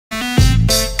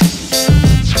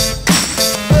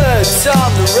Hippo's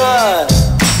on the run.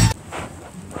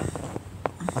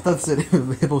 I thought it said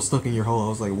hippo's stuck in your hole. I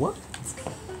was like, what?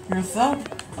 You're a thug.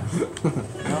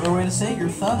 Another way to say it, you're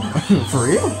a thug. For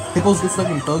real? Hippos get stuck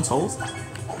in thugs' holes?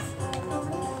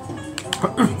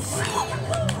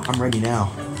 I'm ready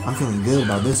now. I'm feeling good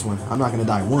about this one. I'm not gonna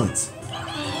die once.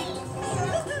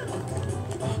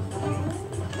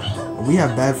 We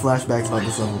have bad flashbacks about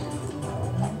this level.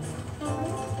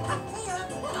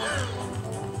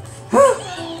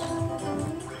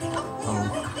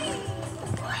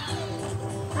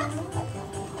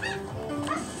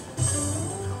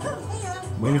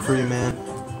 Waiting for you, man.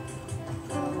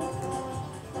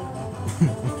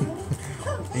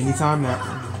 Anytime now.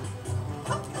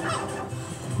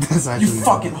 That's actually You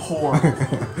fucking whore.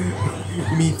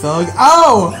 You mean thug?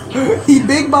 Oh! He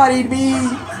big bodied me!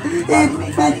 He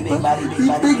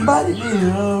big bodied me!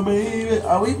 Oh, baby.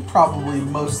 We probably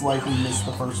most likely missed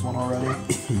the first one already.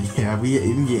 Yeah, we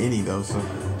didn't get any though, so.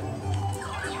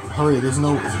 Hurry, this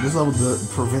level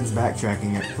prevents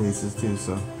backtracking at places too,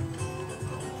 so.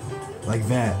 Like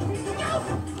that.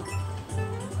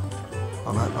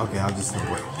 Oh, that, okay, I'll just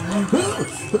wait.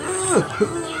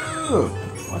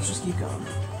 Let's just keep going.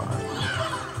 Alright.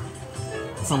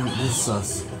 This is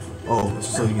sus. Oh,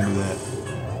 so you can do that.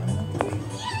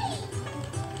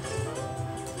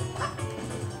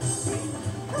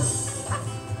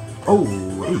 Oh,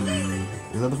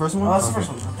 hey. Is that the first one? Oh, that's the first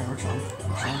one. Okay, we're chilling.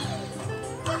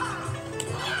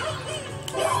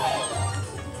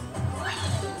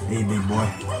 Hey, big boy.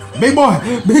 Big boy!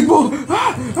 Big boy!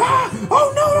 Ah! Ah!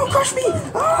 Oh no, don't crush me!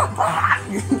 Ah! Ah!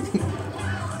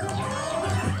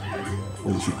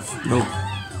 Oh shit. No.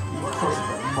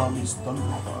 Mommy's thunder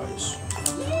eyes.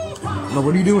 No,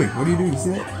 what are you doing? What are you doing? You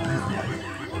see that?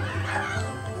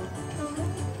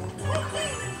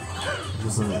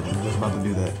 Just about to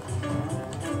do that.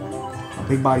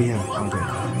 Big body him. Okay.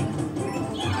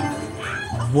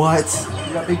 What?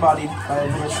 You got big bodied by a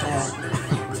little snail.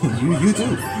 You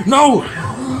too. No!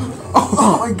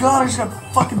 Oh my god, I just got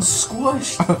fucking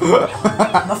squished.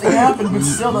 Nothing happened, but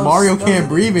still, Mario can't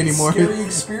breathe anymore. Scary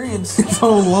experience. His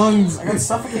whole lungs. I got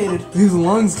suffocated. His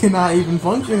lungs cannot even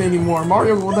function anymore.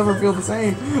 Mario will never feel the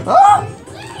same. Ah!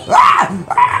 Ah!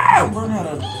 Ah! Learn how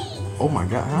to. Oh my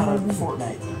god. How to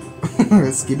Fortnite.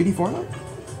 Skibbity Fortnite?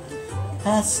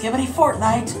 Skibbity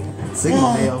Fortnite.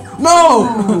 Signal mail. No!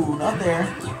 Ooh, not there.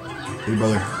 Hey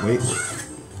brother, wait.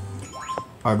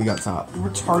 Alright, we got top. You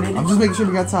retarded. I'm just making sure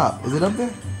we got top. Is it up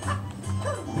there?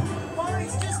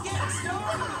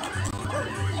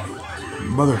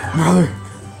 Brother.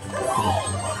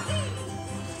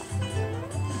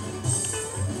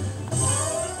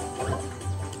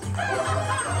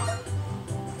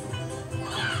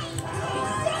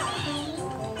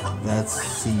 That's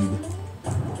seed.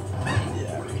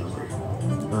 Yeah, I remember.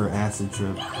 Or acid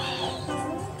trip.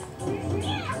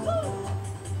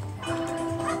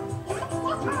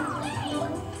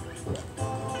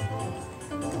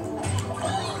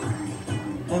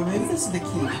 Maybe this is the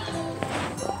key.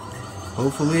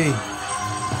 Hopefully.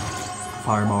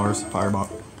 Fireball.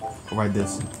 I'll write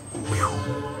this.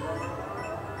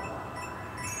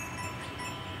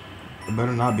 It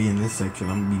better not be in this section.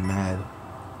 I'm gonna be mad.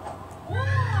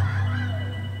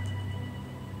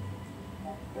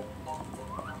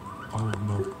 Oh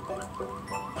no.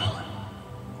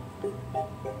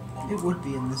 It would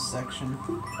be in this section.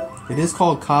 It is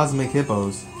called Cosmic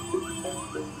Hippos.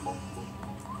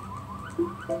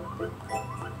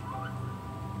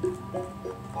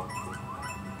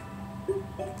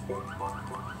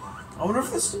 I wonder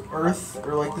if this Earth,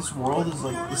 or like this world, is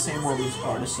like the same world as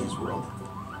Odyssey's world.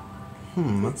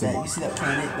 That's You see that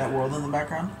planet, that world in the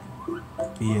background?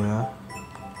 Yeah.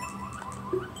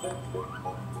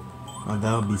 Oh,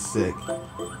 that would be sick.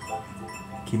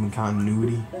 Keeping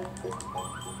continuity.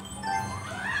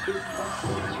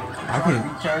 I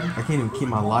can't even keep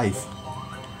my life.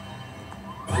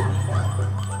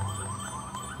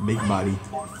 Big body.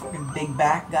 Fucking big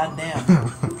back, goddamn.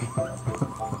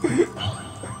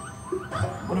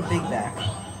 What a big back.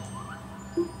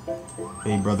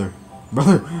 Hey, brother.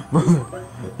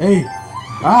 Hey.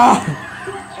 Ah!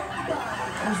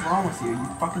 What is wrong with you? You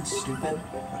fucking stupid.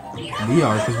 We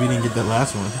are, because we didn't get that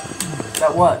last one.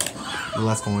 That what? The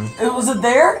last coin. Was it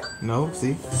there? No,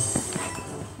 see?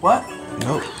 What?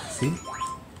 Nope, see?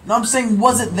 No, I'm saying,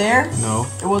 was it there? No.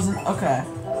 It wasn't. Okay.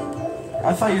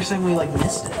 I thought you were saying we like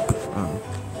missed it. Oh.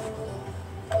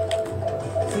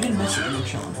 If we didn't miss it, we were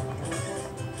chilling.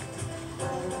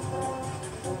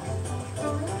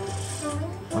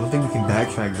 I don't think we can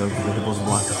backtrack though, because the hippos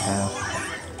block the path.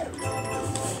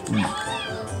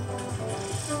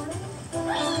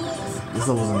 This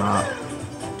level's not.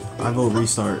 I vote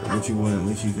restart. What you want?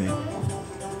 What you think?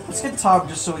 Let's get top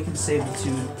just so we can save the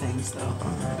 2 things though.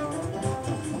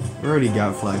 We already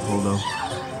got flagpole though.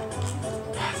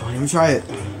 Don't even try it.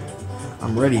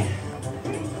 I'm ready.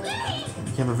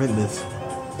 You can't prevent this.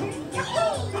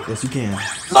 Yes, you can.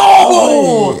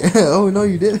 No! Hey. Oh no,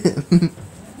 you didn't.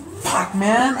 Fuck,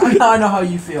 man. I know how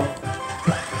you feel. I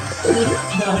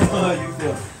know how you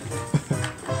feel.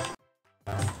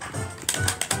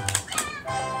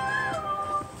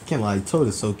 Can't lie, Toad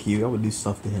is so cute. I would do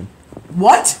stuff to him.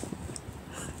 What?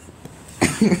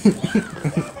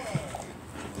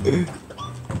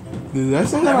 Did I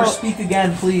say that Never out? speak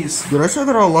again, please. Did I say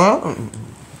that out loud?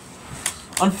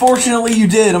 Unfortunately, you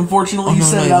did. Unfortunately, you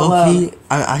said it out loud. low-key,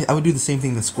 I would do the same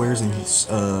thing to squares and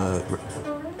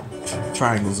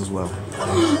triangles as well.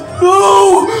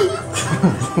 No!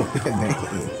 Dang.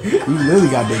 You literally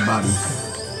got big body.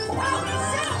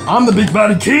 I'm the big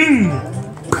body king.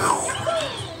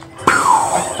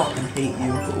 I fucking hate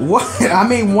you. What? I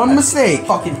made one mistake.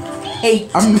 Fucking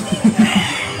hate.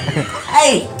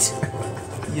 Hate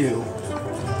you.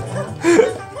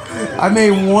 I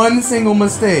made one single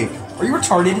mistake. Are you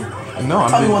retarded? No,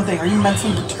 Tell me one thing. Are you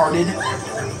mentally retarded?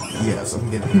 Yes, I'm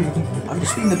getting. I'm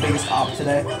just being the biggest op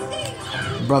today.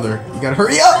 Brother, you gotta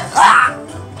hurry up. Ah!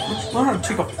 Learn how to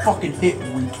take a fucking hit,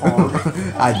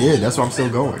 retard. I did. That's why I'm still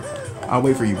going. I'll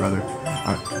wait for you, brother.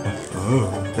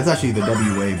 That's actually the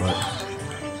W way, but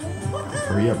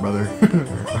hurry up, brother.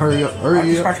 Hurry up.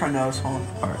 Hurry up. Scratch my nose. Hold on.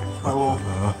 All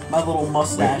right. My little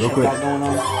mustache real I quick. got going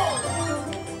on.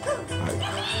 Alright.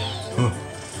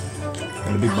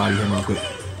 Got a big body here real quick.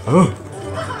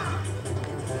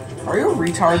 Are you a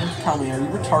retard? Tell me, are you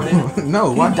retarded? No,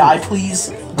 Can why you die,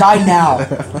 please? Die now.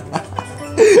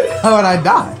 How would I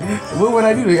die? What would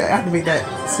I do to activate that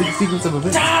sequence of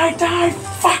events? Die,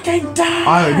 fucking die!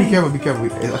 Alright, be careful, be careful.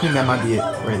 I think that might be it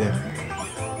right there.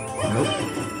 Nope.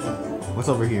 What's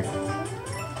over here?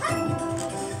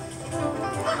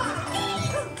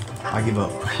 I give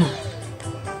up.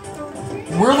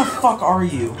 Where the fuck are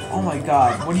you? Oh my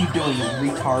god, what are you doing, you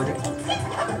retard?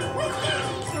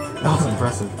 That was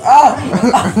impressive. Ah!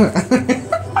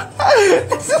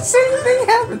 It's the same thing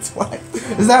happened twice.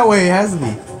 It's that way it has to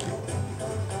be.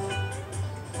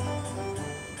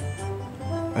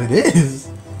 It is.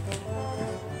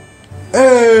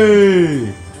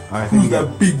 Hey! Alright, I think Who's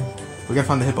that big? we gotta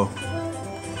find the hippo.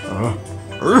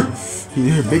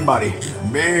 He's big body.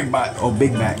 Big body. Oh,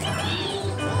 big back.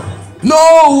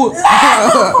 No!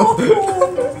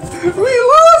 We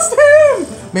lost him!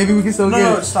 Maybe we can still get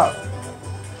No, it. stop.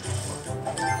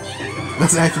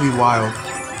 That's actually wild.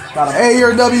 Got him. Hey,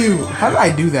 you're a W. How did I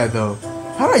do that though?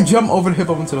 How did I jump over the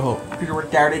hippo into the hole? You're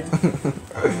retarded.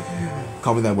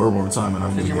 Call me that word one more time, and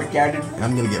I'm Because you're gonna get, retarded.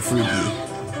 I'm gonna get freaky.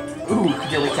 Ooh,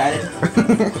 you're retarded.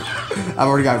 I've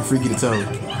already got freaky to toe.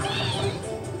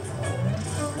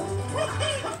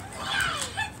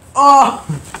 Oh!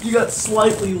 You got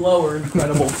slightly lower,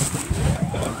 incredible.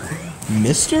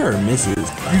 Mr. or Mrs.?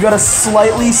 You got a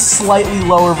slightly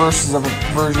lower version of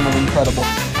incredible.